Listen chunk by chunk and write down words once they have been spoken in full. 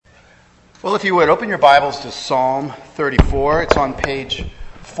Well, if you would, open your Bibles to Psalm 34. It's on page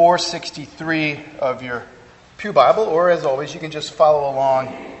 463 of your Pew Bible, or as always, you can just follow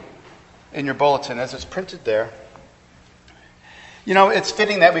along in your bulletin as it's printed there. You know, it's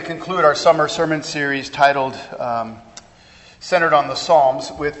fitting that we conclude our summer sermon series titled Centered on the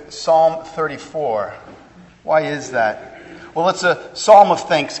Psalms with Psalm 34. Why is that? Well, it's a psalm of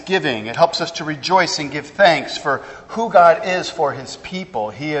thanksgiving. It helps us to rejoice and give thanks for who God is for His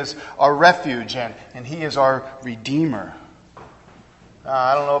people. He is our refuge and He is our Redeemer.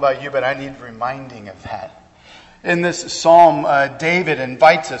 I don't know about you, but I need reminding of that. In this psalm, David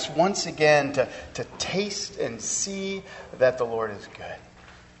invites us once again to taste and see that the Lord is good.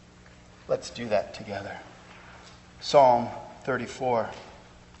 Let's do that together. Psalm 34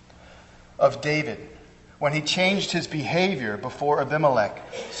 of David, when he changed his behavior before Abimelech,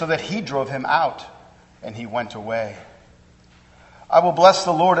 so that he drove him out, and he went away. I will bless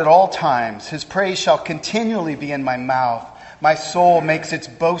the Lord at all times. His praise shall continually be in my mouth. My soul makes its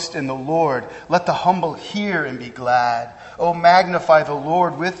boast in the Lord. Let the humble hear and be glad. Oh, magnify the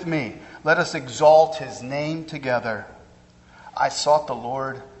Lord with me. Let us exalt His name together. I sought the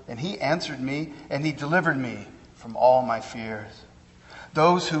Lord, and He answered me, and He delivered me from all my fears.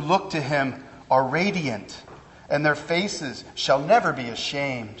 Those who look to Him are radiant, and their faces shall never be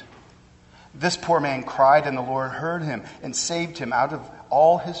ashamed. This poor man cried, and the Lord heard him and saved him out of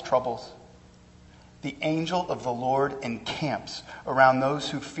all his troubles. The angel of the Lord encamps around those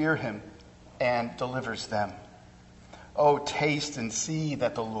who fear Him and delivers them. Oh, taste and see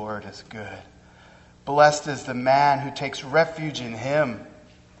that the Lord is good. Blessed is the man who takes refuge in Him.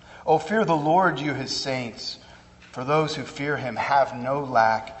 Oh, fear the Lord, you His saints. For those who fear Him have no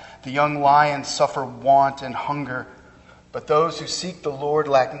lack. The young lions suffer want and hunger, but those who seek the Lord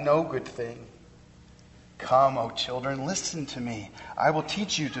lack no good thing. Come, O children, listen to me. I will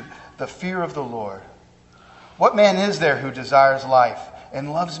teach you the fear of the Lord. What man is there who desires life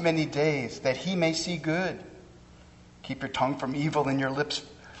and loves many days, that he may see good? Keep your tongue from evil and your lips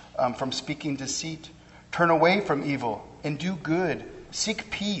from speaking deceit. Turn away from evil and do good. Seek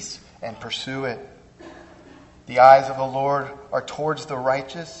peace and pursue it. The eyes of the Lord are towards the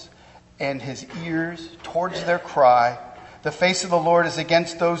righteous, and His ears towards their cry. The face of the Lord is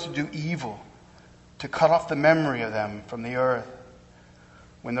against those who do evil, to cut off the memory of them from the earth.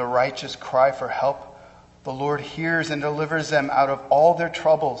 When the righteous cry for help, the Lord hears and delivers them out of all their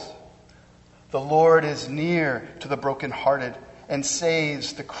troubles. The Lord is near to the brokenhearted and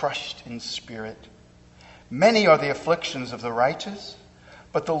saves the crushed in spirit. Many are the afflictions of the righteous,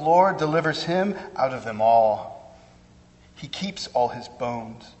 but the Lord delivers him out of them all. He keeps all his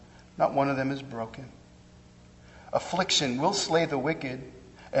bones. Not one of them is broken. Affliction will slay the wicked,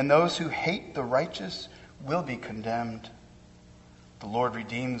 and those who hate the righteous will be condemned. The Lord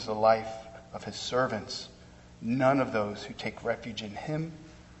redeems the life of His servants. None of those who take refuge in Him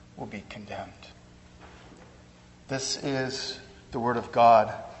will be condemned. This is the word of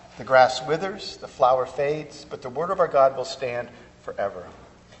God. The grass withers, the flower fades, but the word of our God will stand forever.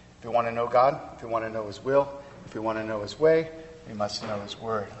 If we want to know God, if we want to know His will, if we want to know His way, we must know His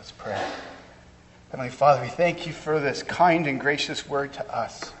word. Let's pray. Heavenly Father, we thank You for this kind and gracious word to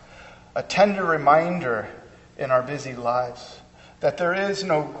us. A tender reminder in our busy lives that there is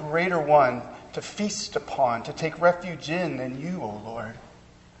no greater one to feast upon, to take refuge in than You, O Lord.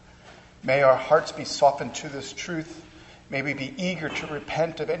 May our hearts be softened to this truth. May we be eager to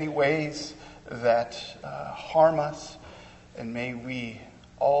repent of any ways that harm us. And may we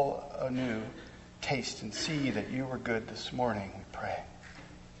all anew taste and see that You are good this morning, we pray.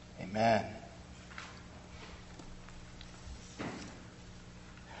 Amen.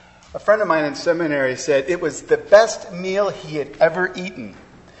 A friend of mine in seminary said it was the best meal he had ever eaten.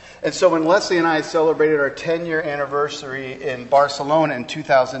 And so when Leslie and I celebrated our 10-year anniversary in Barcelona in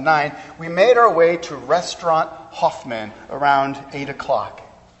 2009, we made our way to Restaurant Hoffman around 8 o'clock.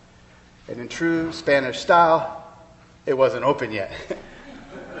 And in true Spanish style, it wasn't open yet.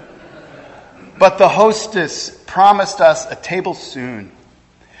 But the hostess promised us a table soon.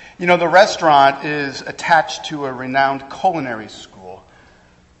 You know, the restaurant is attached to a renowned culinary school.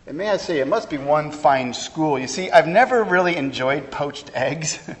 And may I say, it must be one fine school. You see, I've never really enjoyed poached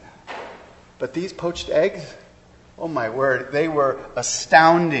eggs. But these poached eggs, oh my word, they were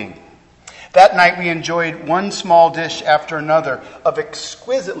astounding. That night we enjoyed one small dish after another of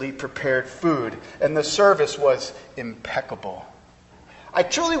exquisitely prepared food. And the service was impeccable. I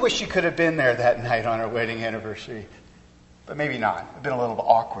truly wish you could have been there that night on our wedding anniversary. But maybe not. It would have been a little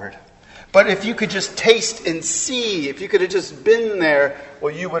awkward. But if you could just taste and see, if you could have just been there,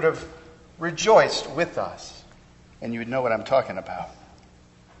 well, you would have rejoiced with us. And you would know what I'm talking about.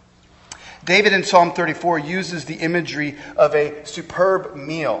 David in Psalm 34 uses the imagery of a superb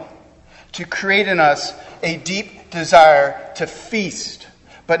meal to create in us a deep desire to feast,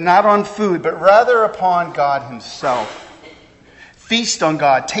 but not on food, but rather upon God himself. Feast on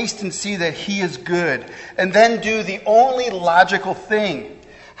God, taste and see that he is good, and then do the only logical thing.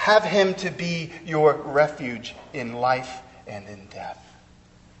 Have him to be your refuge in life and in death.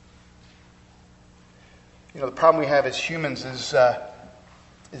 You know, the problem we have as humans is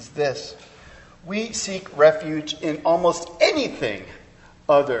this. We seek refuge in almost anything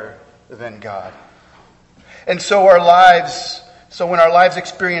other than God. And so when our lives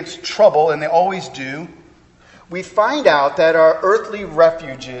experience trouble, and they always do, we find out that our earthly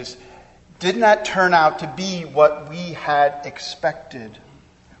refuges did not turn out to be what we had expected,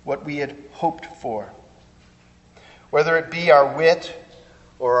 what we had hoped for. Whether it be our wit,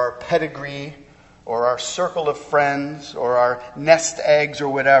 or our pedigree, or our circle of friends, or our nest eggs, or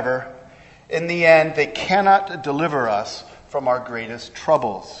whatever, in the end, they cannot deliver us from our greatest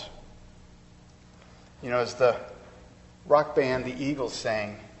troubles. You know, as the rock band The Eagles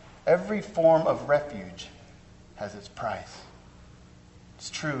sang, every form of refuge has its price. It's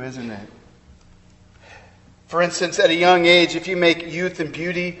true, isn't it? For instance, at a young age, if you make youth and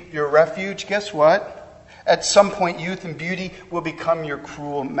beauty your refuge, guess what? At some point, youth and beauty will become your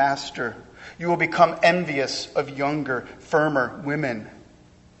cruel master. You will become envious of younger, firmer women.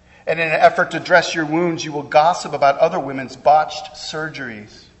 And in an effort to dress your wounds, you will gossip about other women's botched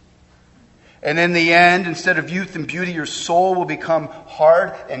surgeries. And in the end, instead of youth and beauty, your soul will become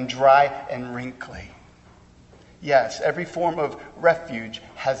hard and dry and wrinkly. Yes, every form of refuge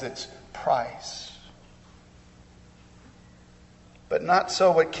has its price. But not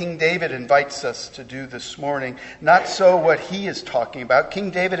so what King David invites us to do this morning. Not so what he is talking about. King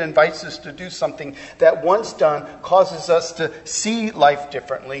David invites us to do something that once done causes us to see life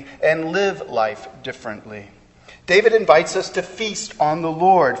differently and live life differently. David invites us to feast on the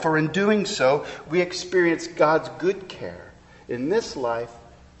Lord, for in doing so, we experience God's good care in this life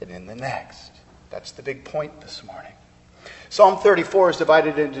and in the next. That's the big point this morning. Psalm 34 is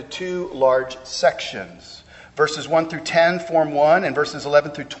divided into two large sections. Verses 1 through 10 form one, and verses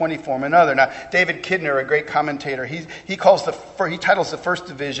 11 through 20 form another. Now, David Kidner, a great commentator, he titles the first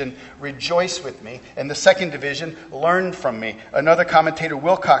division, Rejoice with Me, and the second division, Learn from Me. Another commentator,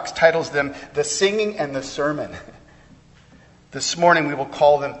 Wilcox, titles them The Singing and the Sermon. This morning we will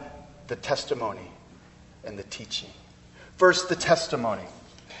call them the testimony and the teaching. First, the testimony.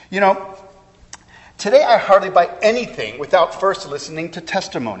 You know, today I hardly buy anything without first listening to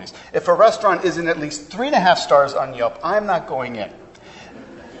testimonies. If a restaurant isn't at least 3.5 stars on Yelp, I'm not going in.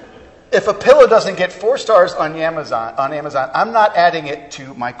 If a pillow doesn't get 4 stars on Amazon, I'm not adding it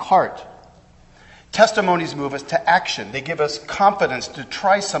to my cart. Testimonies move us to action. They give us confidence to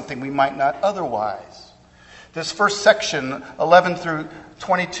try something we might not otherwise. This first section, 11 through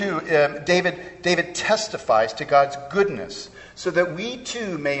 22, David testifies to God's goodness so that we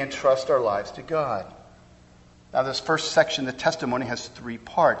too may entrust our lives to God. Now, this first section, the testimony, has 3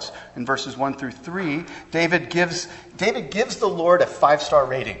 parts. In verses 1 through 3, David gives the Lord a 5-star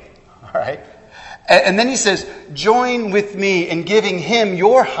rating. All right? And then he says, join with me in giving him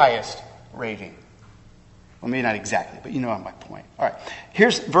your highest rating. Well, maybe not exactly, but you know my point. All right.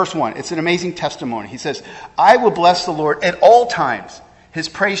 Here's verse 1. It's an amazing testimony. He says, I will bless the Lord at all times. His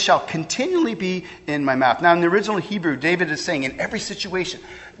praise shall continually be in my mouth. Now, in the original Hebrew, David is saying in every situation,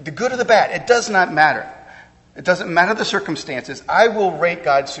 the good or the bad, it does not matter. It doesn't matter the circumstances. I will rate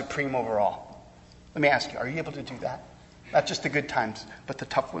God supreme over all. Let me ask you, are you able to do that? Not just the good times, but the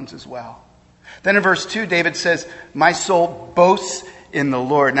tough ones as well. Then in verse 2, David says, my soul boasts in the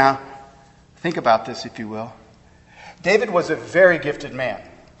Lord. Now, think about this, if you will. David was a very gifted man.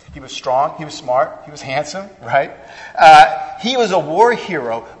 He was strong, he was smart, he was handsome, right? He was a war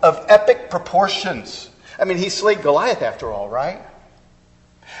hero of epic proportions. I mean, he slayed Goliath after all, right?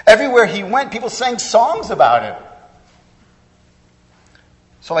 Everywhere he went, people sang songs about him.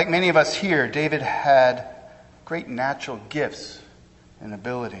 So like many of us here, David had great natural gifts and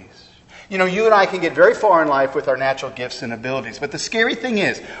abilities. You know, you and I can get very far in life with our natural gifts and abilities. But the scary thing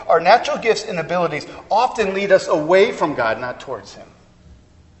is, our natural gifts and abilities often lead us away from God, not towards him.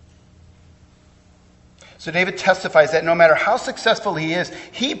 So David testifies that no matter how successful he is,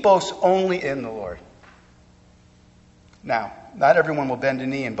 he boasts only in the Lord. Now, not everyone will bend a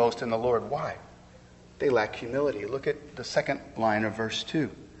knee and boast in the Lord. Why? They lack humility. Look at the second line of verse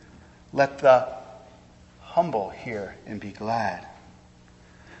 2. Let the humble hear and be glad.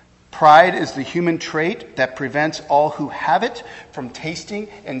 Pride is the human trait that prevents all who have it from tasting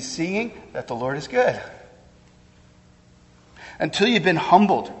and seeing that the Lord is good. Until you've been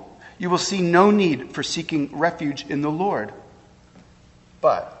humbled, You will see no need for seeking refuge in the Lord.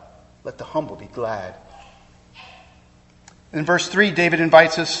 But let the humble be glad. In verse 3, David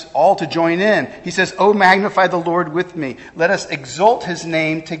invites us all to join in. He says, "Oh, magnify the Lord with me. Let us exalt his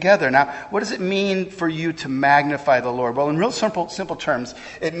name together." Now, what does it mean for you to magnify the Lord? Well, in real simple terms,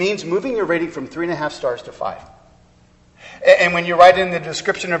 it means moving your rating from 3.5 stars to 5. And when you write in the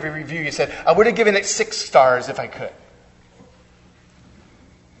description of your review, you said, "I would have given it 6 stars if I could."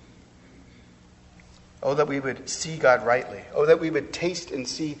 Oh, that we would see God rightly. Oh, that we would taste and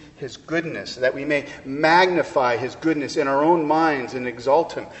see his goodness, that we may magnify his goodness in our own minds and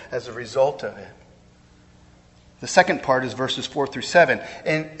exalt him as a result of it. The second part is verses 4 through 7.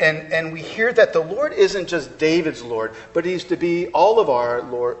 And we hear that the Lord isn't just David's Lord, but he's to be all of our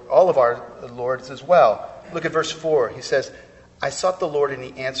lords as well. Look at verse 4. He says, "I sought the Lord and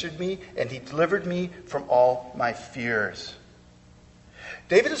he answered me, and he delivered me from all my fears."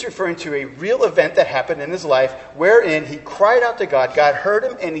 David is referring to a real event that happened in his life wherein he cried out to God. God heard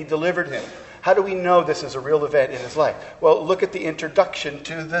him and he delivered him. How do we know this is a real event in his life? Well, look at the introduction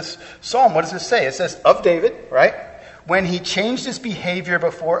to this psalm. What does it say? It says, of David, right? When he changed his behavior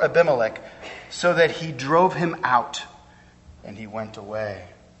before Abimelech so that he drove him out and he went away.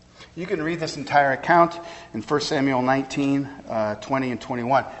 You can read this entire account in 1 Samuel 19, 20 and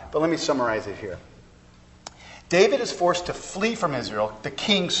 21. But let me summarize it here. David is forced to flee from Israel. The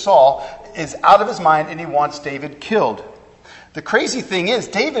king, Saul, is out of his mind and he wants David killed. The crazy thing is,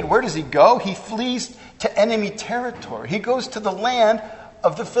 David, where does he go? He flees to enemy territory. He goes to the land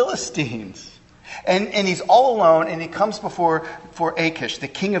of the Philistines. And he's all alone, and he comes before Achish, the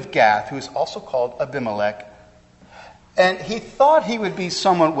king of Gath, who is also called Abimelech. And he thought he would be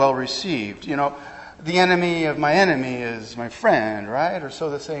somewhat well received. You know, the enemy of my enemy is my friend, right? Or so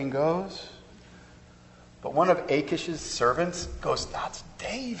the saying goes. But one of Achish's servants goes, "That's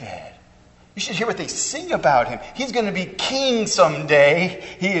David. You should hear what they sing about him. He's going to be king someday.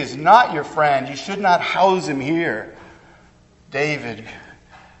 He is not your friend. You should not house him here." David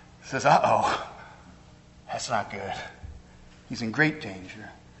says, "Uh-oh, that's not good. He's in great danger.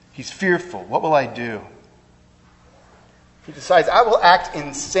 He's fearful. What will I do?" He decides, I will act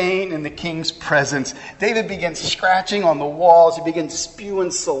insane in the king's presence. David begins scratching on the walls. He begins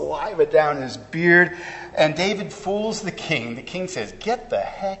spewing saliva down his beard. And David fools the king. The king says, "Get the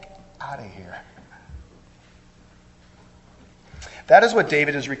heck out of here." That is what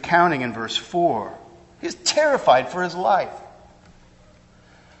David is recounting in verse 4. He's terrified for his life.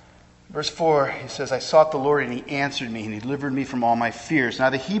 Verse 4, he says, "I sought the Lord and he answered me and he delivered me from all my fears." Now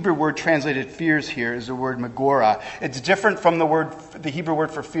the Hebrew word translated fears here is the word megorah. It's different from the Hebrew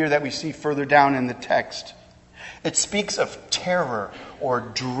word for fear that we see further down in the text. It speaks of terror or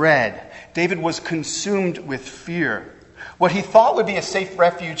dread. David was consumed with fear. What he thought would be a safe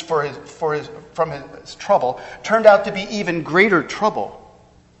refuge from his trouble turned out to be even greater trouble.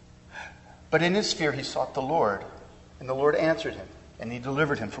 But in his fear he sought the Lord, and the Lord answered him. And he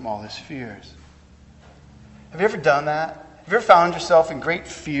delivered him from all his fears. Have you ever done that? Have you ever found yourself in great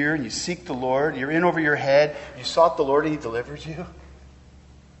fear and you seek the Lord? You're in over your head. You sought the Lord and he delivered you.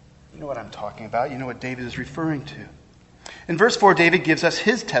 You know what I'm talking about. You know what David is referring to. In verse 4, David gives us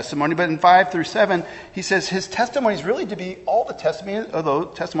his testimony. But in 5 through 7, he says his testimony is really to be all the testimony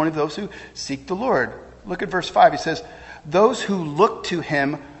of those who seek the Lord. Look at verse 5. He says, "Those who look to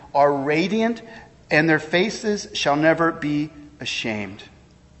him are radiant, and their faces shall never be ashamed."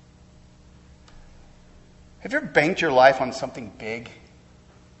 Have you ever banked your life on something big?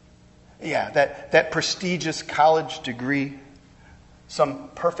 Yeah, that prestigious college degree, some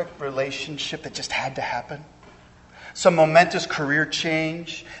perfect relationship that just had to happen, some momentous career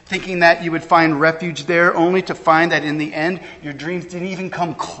change, thinking that you would find refuge there, only to find that in the end, your dreams didn't even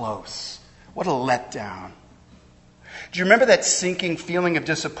come close. What a letdown. Do you remember that sinking feeling of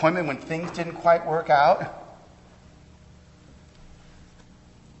disappointment when things didn't quite work out?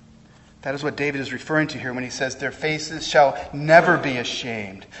 That is what David is referring to here when he says, "Their faces shall never be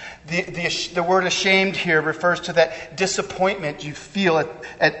ashamed." The word ashamed here refers to that disappointment you feel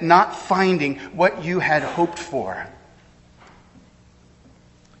at not finding what you had hoped for.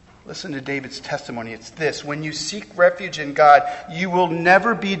 Listen to David's testimony. It's this: when you seek refuge in God, you will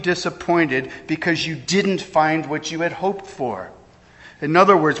never be disappointed because you didn't find what you had hoped for. In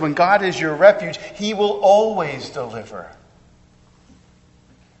other words, when God is your refuge, he will always deliver.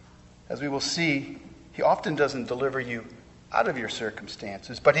 As we will see, he often doesn't deliver you out of your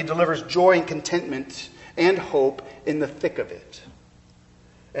circumstances, but he delivers joy and contentment and hope in the thick of it.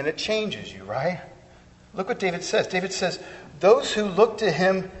 And it changes you, right? Look what David says. David says, those who look to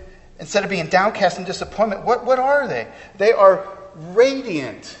him, instead of being downcast in disappointment, what are they? They are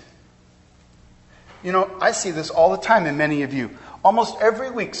radiant. You know, I see this all the time in many of you. Almost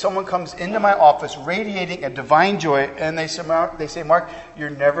every week, someone comes into my office radiating a divine joy, and they say, Mark, you're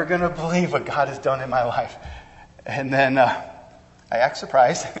never going to believe what God has done in my life. And then I act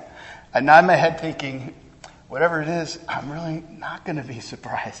surprised. I nod my head thinking, whatever it is, I'm really not going to be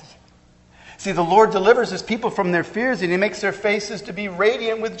surprised. See, the Lord delivers his people from their fears, and he makes their faces to be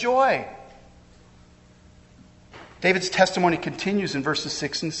radiant with joy. David's testimony continues in verses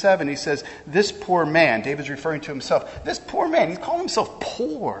 6 and 7. He says, this poor man, David's referring to himself, this poor man, he's calling himself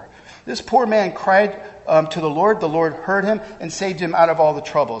poor. This poor man cried to the Lord heard him and saved him out of all the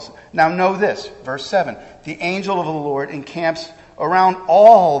troubles. Now know this, verse 7, the angel of the Lord encamps around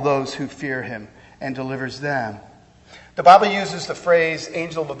all those who fear him and delivers them. The Bible uses the phrase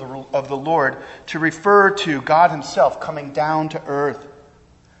angel of the Lord to refer to God himself coming down to earth.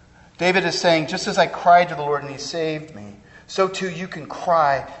 David is saying, just as I cried to the Lord and he saved me, so too you can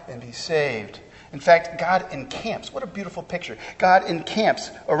cry and be saved. In fact, God encamps. What a beautiful picture. God encamps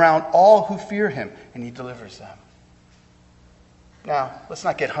around all who fear him and he delivers them. Now, let's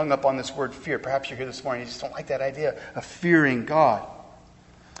not get hung up on this word fear. Perhaps you're here this morning, you just don't like that idea of fearing God.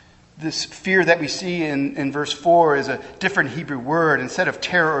 This fear that we see in verse 4 is a different Hebrew word. Instead of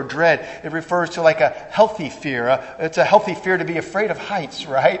terror or dread, it refers to like a healthy fear. It's a healthy fear to be afraid of heights,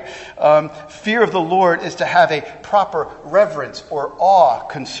 right? Fear of the Lord is to have a proper reverence or awe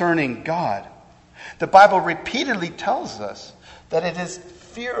concerning God. The Bible repeatedly tells us that it is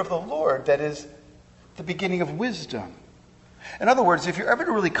fear of the Lord that is the beginning of wisdom. In other words, if you're ever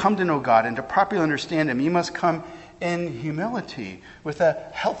to really come to know God and to properly understand him, you must come in humility, with a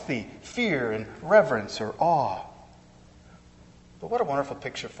healthy fear and reverence or awe. But what a wonderful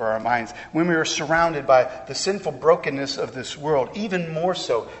picture for our minds when we are surrounded by the sinful brokenness of this world. Even more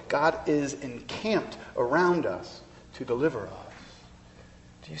so, God is encamped around us to deliver us.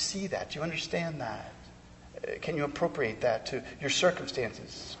 Do you see that? Do you understand that? Can you appropriate that to your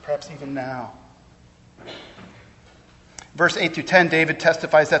circumstances, perhaps even now? Verse 8 through 10, David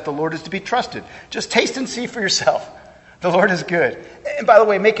testifies that the Lord is to be trusted. Just taste and see for yourself. The Lord is good. And by the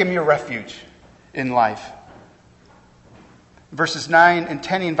way, make him your refuge in life. Verses 9 and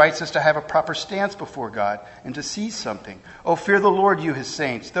 10, he invites us to have a proper stance before God and to see something. Oh, fear the Lord, you his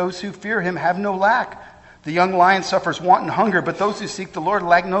saints. Those who fear him have no lack. The young lion suffers want and hunger, but those who seek the Lord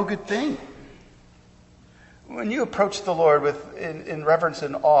lack no good thing. When you approach the Lord in reverence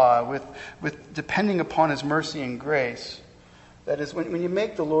and awe, with depending upon his mercy and grace, that is, when you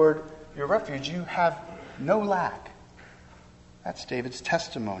make the Lord your refuge, you have no lack. That's David's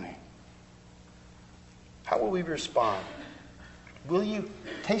testimony. How will we respond? Will you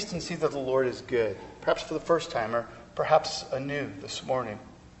taste and see that the Lord is good? Perhaps for the first time, or perhaps anew this morning.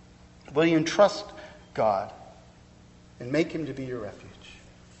 Will you entrust God and make him to be your refuge?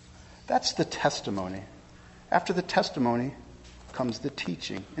 That's the testimony. After the testimony comes the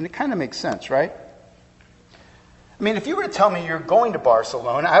teaching. And it kind of makes sense, right? I mean, if you were to tell me you're going to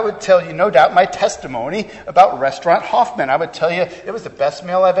Barcelona, I would tell you, no doubt, my testimony about Restaurant Hoffman. I would tell you it was the best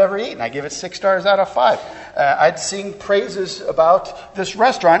meal I've ever eaten. I give it 6 stars out of 5. I'd sing praises about this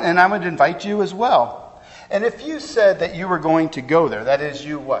restaurant, and I would invite you as well. And if you said that you were going to go there, that is,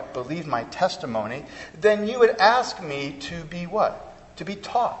 you what? Believe my testimony, then you would ask me to be what? To be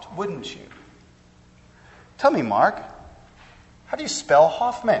taught, wouldn't you? Tell me, Mark, how do you spell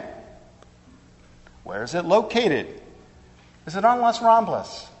Hoffman? Where is it located? Is it on Las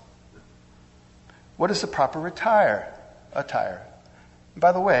Ramblas? What is the proper attire? And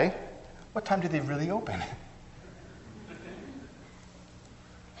by the way, what time do they really open?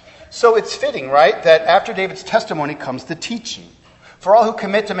 So it's fitting, right, that after David's testimony comes the teaching. For all who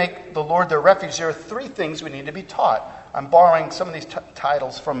commit to make the Lord their refuge, there are 3 things we need to be taught. I'm borrowing some of these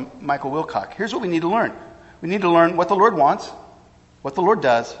titles from Michael Wilcock. Here's what we need to learn. We need to learn what the Lord wants, what the Lord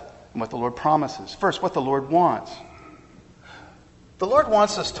does, and what the Lord promises. First, what the Lord wants. The Lord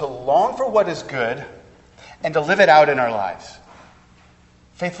wants us to long for what is good and to live it out in our lives.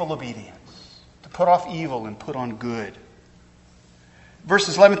 Faithful obedience. To put off evil and put on good.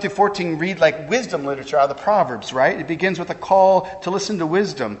 Verses 11 through 14 read like wisdom literature out of the Proverbs, right? It begins with a call to listen to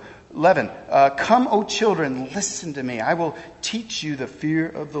wisdom. 11, come, O children, listen to me. I will teach you the fear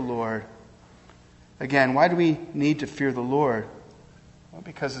of the Lord. Again, why do we need to fear the Lord? Well,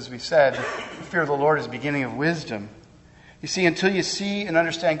 because, as we said, the fear of the Lord is the beginning of wisdom. You see, until you see and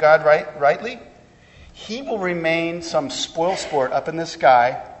understand God rightly, he will remain some spoil sport up in the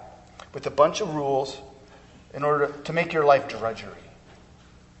sky with a bunch of rules in order to make your life drudgery.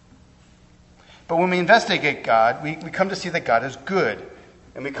 But when we investigate God, we come to see that God is good.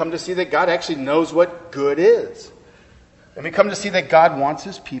 And we come to see that God actually knows what good is. And we come to see that God wants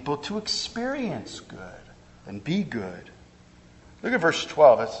his people to experience good and be good. Look at verse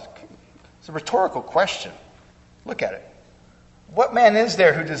 12. It's a rhetorical question. Look at it. What man is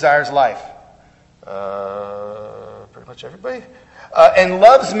there who desires life? Pretty much everybody. And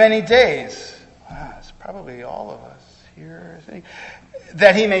loves many days. It's probably all of us here, I think.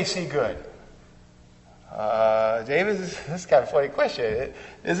 That he may see good. David, this is kind of a funny question,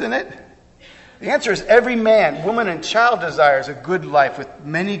 isn't it? The answer is every man, woman, and child desires a good life with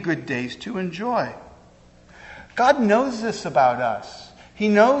many good days to enjoy. God knows this about us. He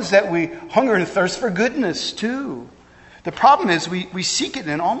knows that we hunger and thirst for goodness too. The problem is we seek it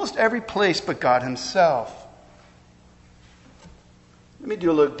in almost every place but God himself. Let me do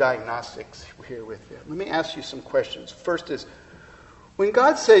a little diagnostics here with you. Let me ask you some questions. First is, when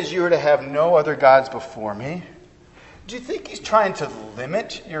God says you are to have no other gods before me, do you think he's trying to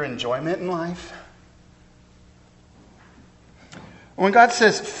limit your enjoyment in life? When God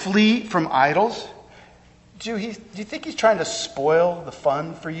says flee from idols, do you think he's trying to spoil the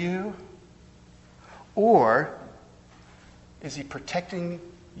fun for you? Or is he protecting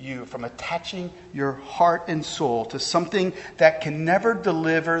you from attaching your heart and soul to something that can never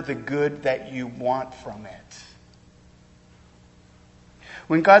deliver the good that you want from it?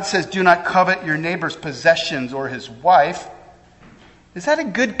 When God says, do not covet your neighbor's possessions or his wife, is that a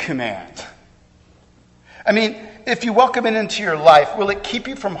good command? I mean, if you welcome it into your life, will it keep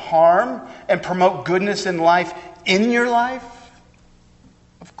you from harm and promote goodness in life in your life?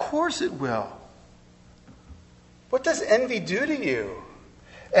 Of course it will. What does envy do to you?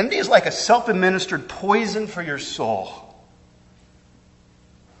 Envy is like a self-administered poison for your soul.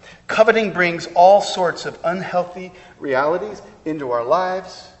 Coveting brings all sorts of unhealthy realities into our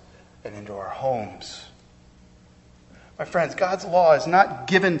lives and into our homes. My friends, God's law is not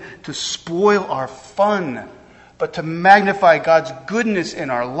given to spoil our fun, but to magnify God's goodness in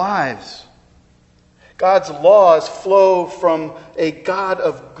our lives. God's laws flow from a God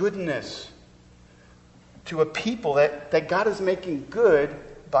of goodness to a people that God is making good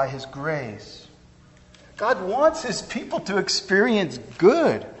by his grace. God wants his people to experience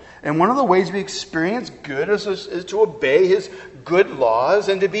good. And one of the ways we experience good is to obey his good laws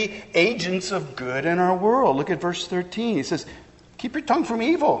and to be agents of good in our world. Look at verse 13. He says, keep your tongue from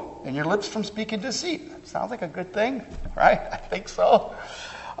evil and your lips from speaking deceit. That sounds like a good thing, right? I think so.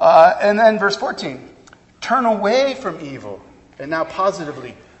 And then verse 14. Turn away from evil. And now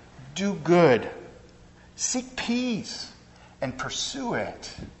positively, do good. Seek peace and pursue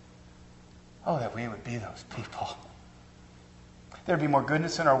it. Oh, that we would be those people. There'd be more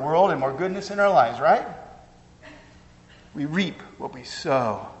goodness in our world and more goodness in our lives, right? We reap what we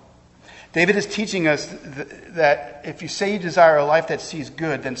sow. David is teaching us that if you say you desire a life that sees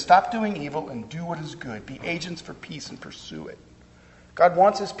good, then stop doing evil and do what is good. Be agents for peace and pursue it. God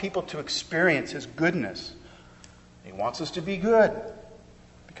wants his people to experience his goodness. He wants us to be good,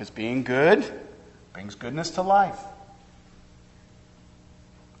 because being good brings goodness to life.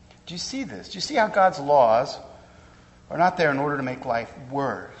 Do you see this? Do you see how God's laws are not there in order to make life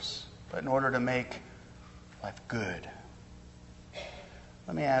worse, but in order to make life good?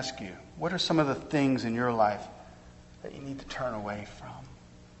 Let me ask you, what are some of the things in your life that you need to turn away from?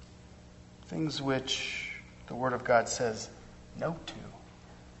 Things which the Word of God says no to,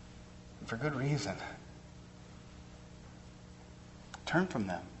 and for good reason. Turn from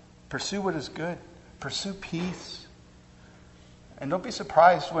them. Pursue what is good. Pursue peace. And don't be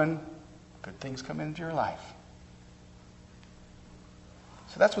surprised when good things come into your life.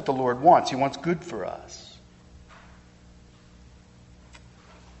 So that's what the Lord wants. He wants good for us.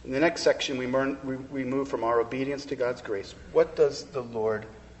 In the next section, we move from our obedience to God's grace. What does the Lord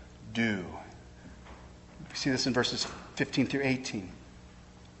do? We see this in verses 15 through 18.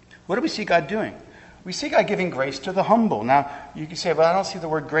 What do we see God doing? We see God giving grace to the humble. Now, you can say, well, I don't see the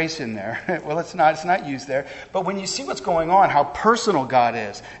word grace in there. Well, it's not used there. But when you see what's going on, how personal God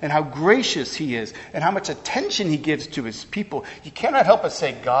is, and how gracious he is, and how much attention he gives to his people, you cannot help but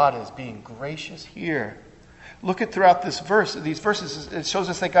say God is being gracious here. Look at throughout these verses, it shows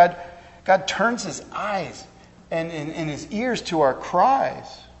us that God turns his eyes and his ears to our cries.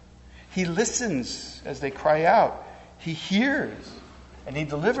 He listens as they cry out. He hears and he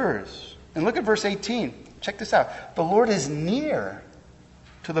delivers. And look at verse 18. Check this out. The Lord is near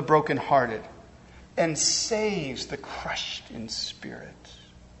to the brokenhearted and saves the crushed in spirit.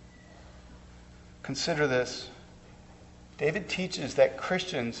 Consider this. David teaches that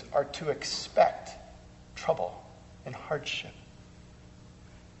Christians are to expect trouble and hardship.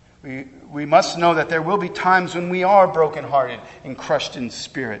 We must know that there will be times when we are brokenhearted and crushed in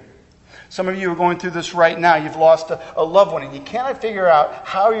spirit. Some of you are going through this right now. You've lost a loved one, and you cannot figure out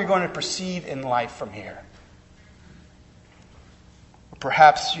how you're going to proceed in life from here. Or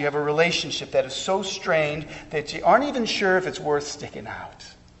perhaps you have a relationship that is so strained that you aren't even sure if it's worth sticking out.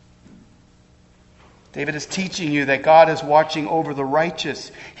 David is teaching you that God is watching over the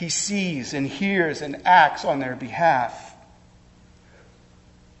righteous. He sees and hears and acts on their behalf.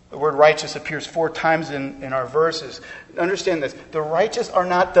 The word righteous appears 4 times in our verses. Understand this. The righteous are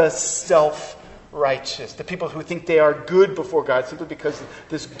not the self-righteous, the people who think they are good before God simply because of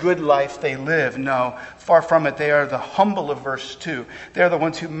this good life they live. No, far from it. They are the humble of verse 2. They are the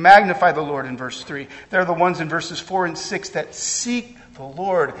ones who magnify the Lord in verse 3. They're the ones in verses 4 and 6 that seek the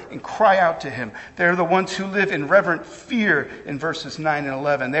Lord and cry out to Him. They are the ones who live in reverent fear in verses 9 and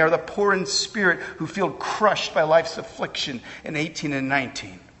 11. They are the poor in spirit who feel crushed by life's affliction in 18 and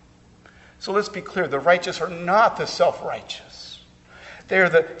 19. So let's be clear. The righteous are not the self-righteous.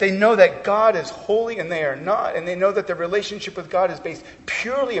 They know that God is holy and they are not. And they know that their relationship with God is based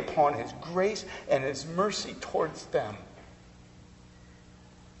purely upon His grace and His mercy towards them.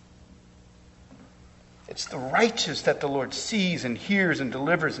 It's the righteous that the Lord sees and hears and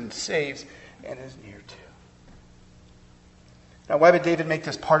delivers and saves and is near to. Now, why would David make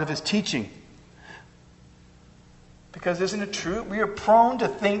this part of his teaching? Because isn't it true? We are prone to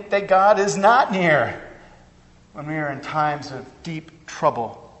think that God is not near when we are in times of deep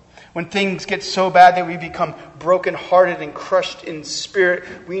trouble. When things get so bad that we become brokenhearted and crushed in spirit,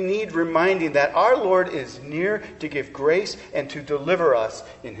 we need reminding that our Lord is near to give grace and to deliver us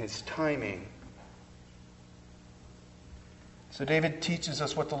in His timing. So David teaches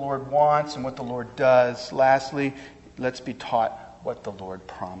us what the Lord wants and what the Lord does. Lastly, let's be taught what the Lord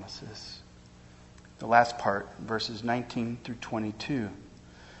promises. The last part, verses 19 through 22.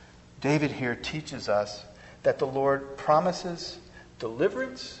 David here teaches us that the Lord promises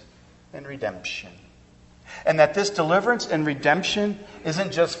deliverance and redemption. And that this deliverance and redemption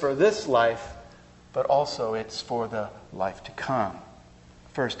isn't just for this life, but also it's for the life to come.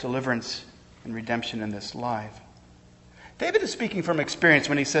 First, deliverance and redemption in this life. David is speaking from experience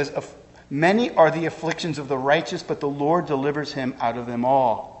when he says, "Many are the afflictions of the righteous, but the Lord delivers him out of them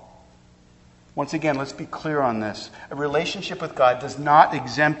all." Once again, let's be clear on this. A relationship with God does not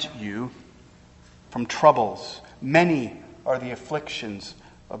exempt you from troubles. Many are the afflictions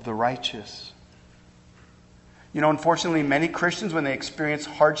of the righteous. You know, unfortunately, many Christians, when they experience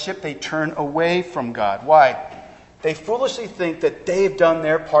hardship, they turn away from God. Why? They foolishly think that they've done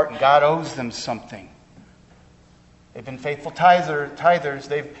their part and God owes them something. They've been faithful tithers.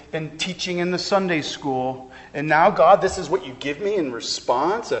 They've been teaching in the Sunday school. And now, God, this is what you give me in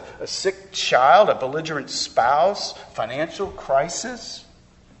response? A sick child, a belligerent spouse, financial crisis?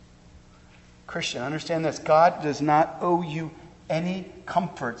 Christian, understand this. God does not owe you any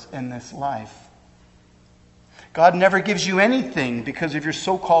comforts in this life. God never gives you anything because of your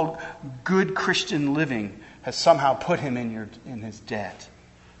so-called good Christian living has somehow put Him in His debt.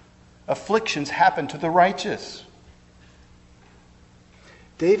 Afflictions happen to the righteous.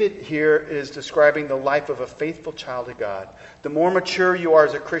 David here is describing the life of a faithful child of God. The more mature you are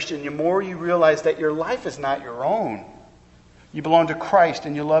as a Christian, the more you realize that your life is not your own. You belong to Christ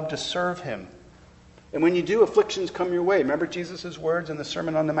and you love to serve Him. And when you do, afflictions come your way. Remember Jesus' words in the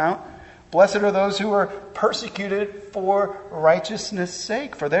Sermon on the Mount? Blessed are those who are persecuted for righteousness'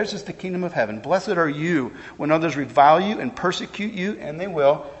 sake, for theirs is the kingdom of heaven. Blessed are you when others revile you and persecute you, and they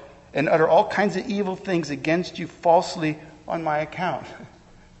will, and utter all kinds of evil things against you falsely on my account.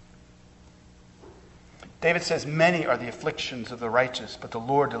 David says, many are the afflictions of the righteous, but the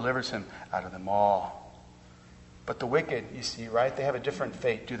Lord delivers him out of them all. But the wicked, you see, right? They have a different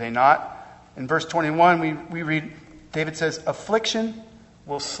fate, do they not? In verse 21, we read, David says, affliction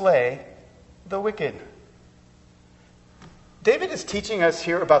will slay the wicked. David is teaching us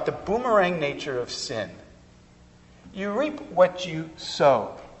here about the boomerang nature of sin. You reap what you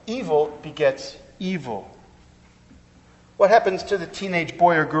sow. Evil begets evil. What happens to the teenage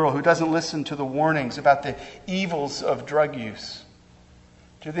boy or girl who doesn't listen to the warnings about the evils of drug use?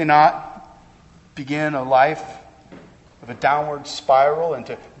 Do they not begin a life of a downward spiral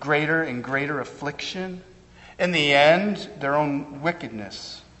into greater and greater affliction? In the end, their own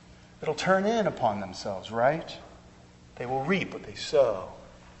wickedness, it'll turn in upon themselves, right? They will reap what they sow.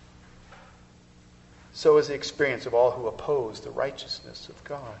 So is the experience of all who oppose the righteousness of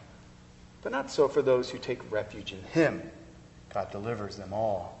God. But not so for those who take refuge in Him. God delivers them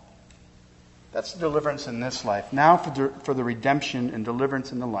all. That's the deliverance in this life. Now for the redemption and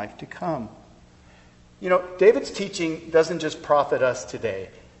deliverance in the life to come. You know, David's teaching doesn't just profit us today.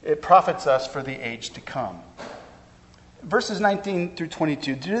 It profits us for the age to come. verses 19 through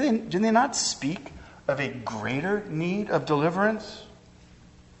 22, do they not speak of a greater need of deliverance?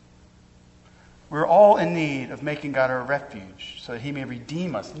 We're all in need of making God our refuge so that he may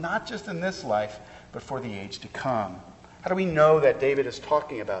redeem us, not just in this life, but for the age to come. How do we know that David is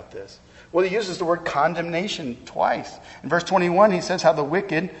talking about this? Well, he uses the word condemnation twice. In verse 21, he says how the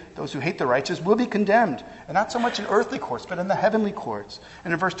wicked, those who hate the righteous, will be condemned. And not so much in earthly courts, but in the heavenly courts.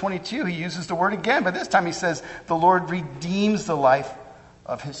 And in verse 22, he uses the word again, but this time he says, the Lord redeems the life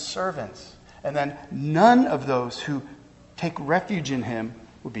of his servants. And then none of those who take refuge in him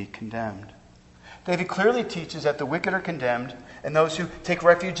will be condemned. David clearly teaches that the wicked are condemned, and those who take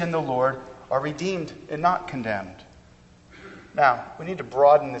refuge in the Lord are redeemed and not condemned. Now, we need to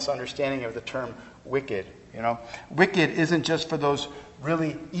broaden this understanding of the term wicked. Wicked isn't just for those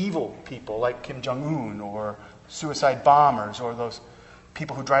really evil people like Kim Jong-un or suicide bombers or those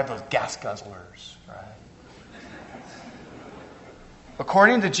people who drive those gas guzzlers, right?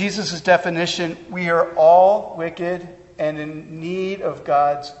 According to Jesus' definition, we are all wicked and in need of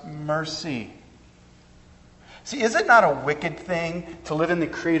God's mercy. See, is it not a wicked thing to live in the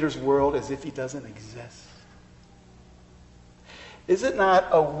Creator's world as if he doesn't exist? Is it not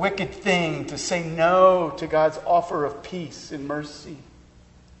a wicked thing to say no to God's offer of peace and mercy?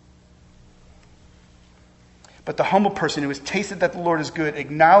 But the humble person who has tasted that the Lord is good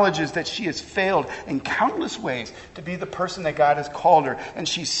acknowledges that she has failed in countless ways to be the person that God has called her. And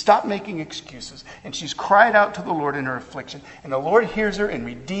she's stopped making excuses. And she's cried out to the Lord in her affliction. And the Lord hears her and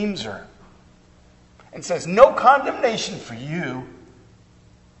redeems her. And says, no condemnation for you.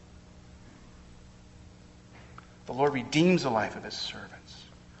 The Lord redeems the life of his servants.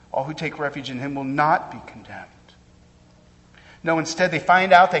 All who take refuge in him will not be condemned. No, instead they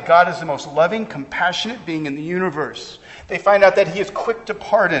find out that God is the most loving, compassionate being in the universe. They find out that he is quick to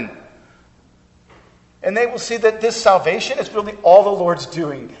pardon. And they will see that this salvation is really all the Lord's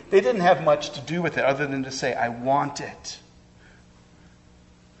doing. They didn't have much to do with it other than to say, I want it.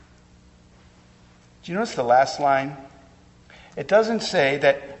 Do you notice the last line? It doesn't say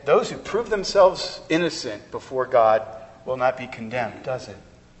that those who prove themselves innocent before God will not be condemned, does it?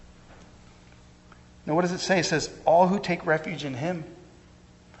 Now, what does it say? It says, all who take refuge in him.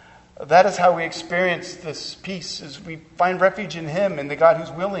 That is how we experience this peace, is we find refuge in him and the God who's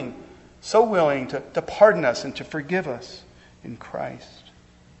willing, so willing to pardon us and to forgive us in Christ.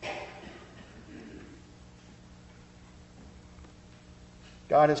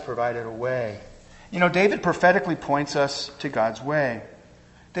 God has provided a way. David prophetically points us to God's way.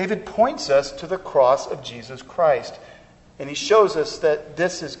 David points us to the cross of Jesus Christ. And he shows us that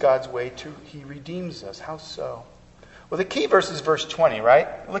this is God's way he redeems us. How so? Well, the key verse is verse 20,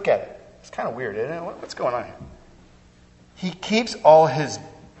 right? Look at it. It's kind of weird, isn't it? What's going on here? He keeps all his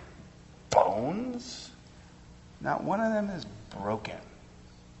bones. Not one of them is broken.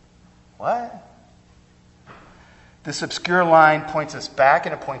 What? This obscure line points us back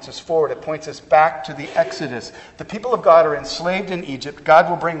and it points us forward. It points us back to the Exodus. The people of God are enslaved in Egypt. God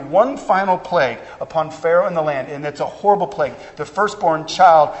will bring one final plague upon Pharaoh and the land, and it's a horrible plague. The firstborn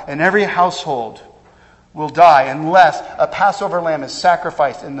child in every household will die unless a Passover lamb is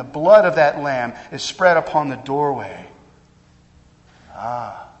sacrificed and the blood of that lamb is spread upon the doorway.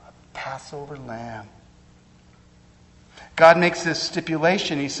 A Passover lamb. God makes this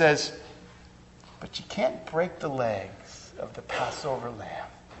stipulation. He says, but you can't break the legs of the Passover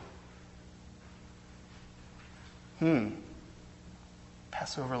lamb.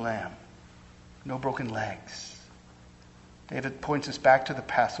 Passover lamb. No broken legs. David points us back to the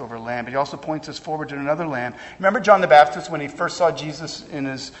Passover lamb, but he also points us forward to another lamb. Remember John the Baptist when he first saw Jesus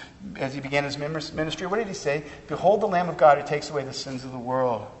as he began his ministry? What did he say? Behold the Lamb of God who takes away the sins of the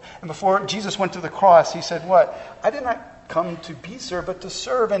world. And before Jesus went to the cross, he said what? I did not come to be served, but to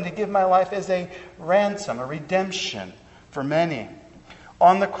serve and to give my life as a ransom, a redemption for many.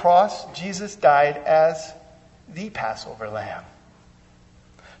 On the cross, Jesus died as the Passover lamb.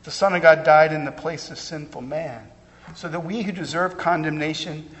 The Son of God died in the place of sinful man, so that we who deserve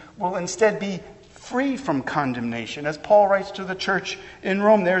condemnation will instead be free from condemnation. As Paul writes to the church in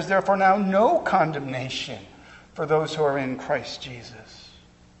Rome, there is therefore now no condemnation for those who are in Christ Jesus.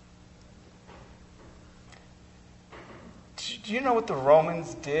 Do you know what the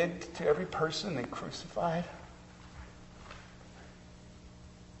Romans did to every person they crucified?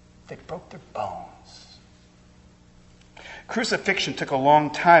 They broke their bones. Crucifixion took a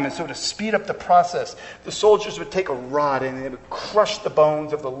long time, and so to speed up the process, the soldiers would take a rod and they would crush the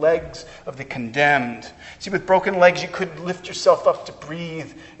bones of the legs of the condemned. See, with broken legs, you couldn't lift yourself up to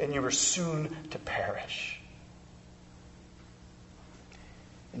breathe, and you were soon to perish.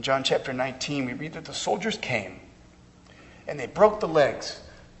 In John chapter 19, we read that the soldiers came and they broke the legs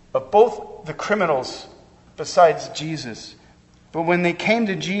of both the criminals besides Jesus. But when they came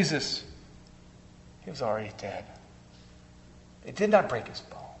to Jesus, he was already dead. They did not break his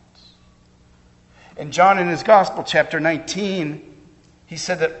bones. And John in his Gospel, chapter 19, he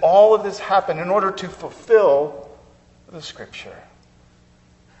said that all of this happened in order to fulfill the Scripture.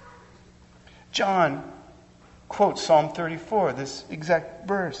 John quotes Psalm 34, this exact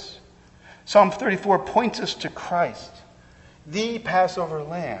verse. Psalm 34 points us to Christ, the Passover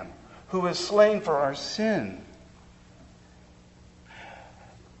Lamb, who was slain for our sin.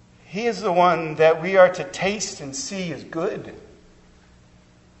 He is the one that we are to taste and see is good.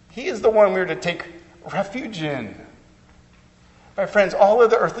 He is the one we are to take refuge in. My friends, all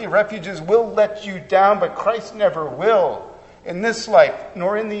of the earthly refuges will let you down, but Christ never will in this life,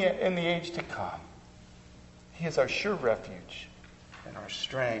 nor in the age to come. He is our sure refuge and our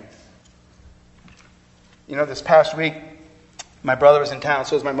strength. You know, this past week, my brother was in town,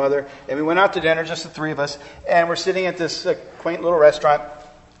 so was my mother, and we went out to dinner, just the three of us, and we're sitting at this quaint little restaurant,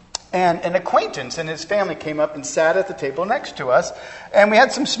 and an acquaintance and his family came up and sat at the table next to us, and we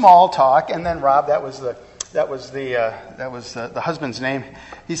had some small talk, and then Rob, that was the husband's name.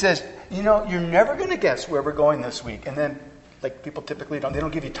 He says, you know, you're never going to guess where we're going this week. And then, like people typically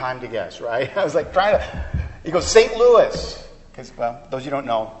don't give you time to guess, right? I was like he goes, St. Louis. Because, well, those you don't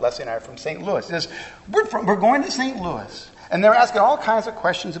know, Leslie and I are from St. Louis. He says, we're going to St. Louis. And they're asking all kinds of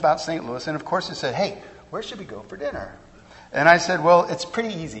questions about St. Louis. And of course they said, hey, where should we go for dinner? And I said, well, it's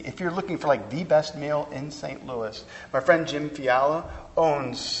pretty easy. If you're looking for like the best meal in St. Louis, my friend Jim Fiala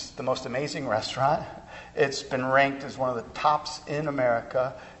owns the most amazing restaurant. It's been ranked as one of the tops in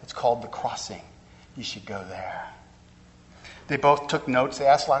America. It's called The Crossing. You should go there. They both took notes. They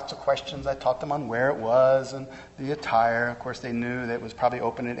asked lots of questions. I taught them on where it was and the attire. Of course, they knew that it was probably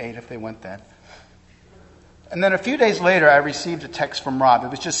open at 8 if they went then. And then a few days later, I received a text from Rob.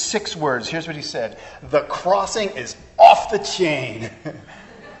 It was just 6 words. Here's what he said. The Crossing is off the chain.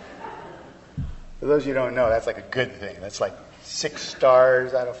 For those of you who don't know, that's like a good thing. That's like 6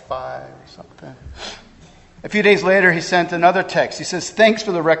 stars out of 5 or something. A few days later, he sent another text. He says, thanks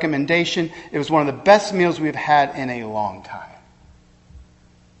for the recommendation. It was one of the best meals we've had in a long time.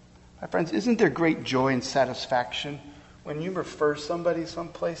 My friends, isn't there great joy and satisfaction when you refer somebody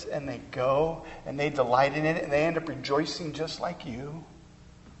someplace and they go and they delight in it and they end up rejoicing just like you?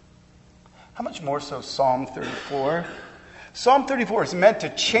 How much more so Psalm 34? Psalm 34 is meant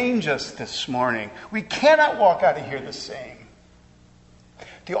to change us this morning. We cannot walk out of here the same.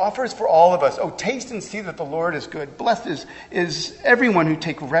 The offer is for all of us. Oh, taste and see that the Lord is good. Blessed is everyone who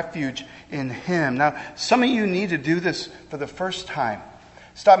take refuge in him. Now, some of you need to do this for the first time.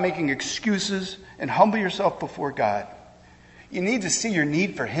 Stop making excuses and humble yourself before God. You need to see your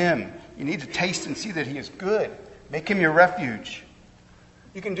need for him. You need to taste and see that he is good. Make him your refuge.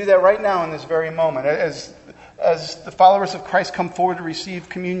 You can do that right now in this very moment. As the followers of Christ come forward to receive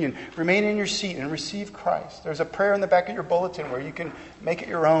communion, remain in your seat and receive Christ. There's a prayer in the back of your bulletin where you can make it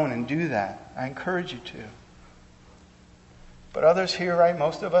your own and do that. I encourage you to. But others here, right,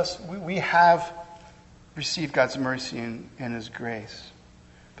 most of us, we have received God's mercy and his grace.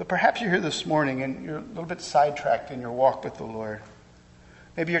 But perhaps you're here this morning and you're a little bit sidetracked in your walk with the Lord.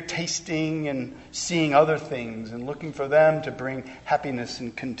 Maybe you're tasting and seeing other things and looking for them to bring happiness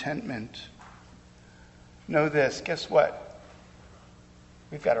and contentment. Know this, guess what?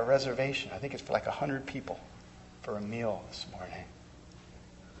 We've got a reservation. I think it's for like 100 people for a meal this morning.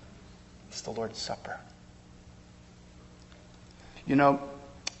 It's the Lord's Supper. You know,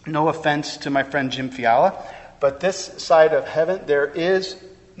 no offense to my friend Jim Fiala, but this side of heaven, there is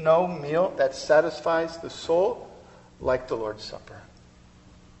no meal that satisfies the soul like the Lord's Supper.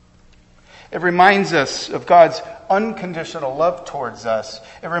 It reminds us of God's unconditional love towards us.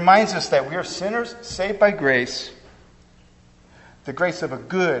 It reminds us that we are sinners saved by grace, the grace of a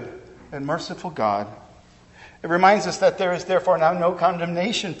good and merciful God. It reminds us that there is therefore now no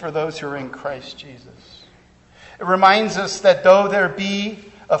condemnation for those who are in Christ Jesus. It reminds us that though there be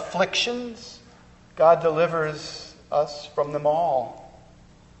afflictions, God delivers us from them all.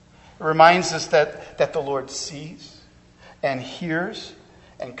 It reminds us that the Lord sees and hears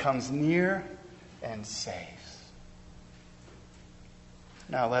and comes near and saves.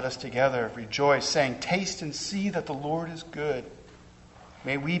 Now let us together rejoice, saying, taste and see that the Lord is good.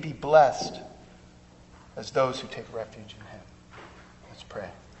 May we be blessed as those who take refuge in him. Let's pray.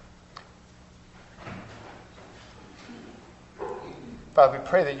 Father, we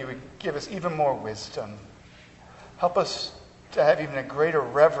pray that you would give us even more wisdom. Help us to have even a greater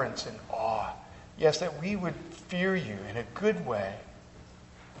reverence and awe. Yes, that we would fear you in a good way.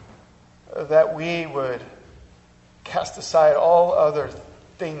 That we would cast aside all other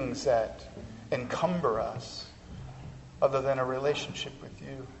things that encumber us other than a relationship with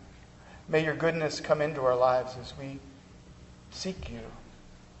you. May your goodness come into our lives as we seek you.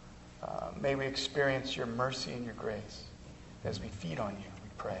 May we experience your mercy and your grace as we feed on you, we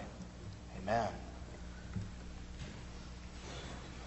pray. Amen.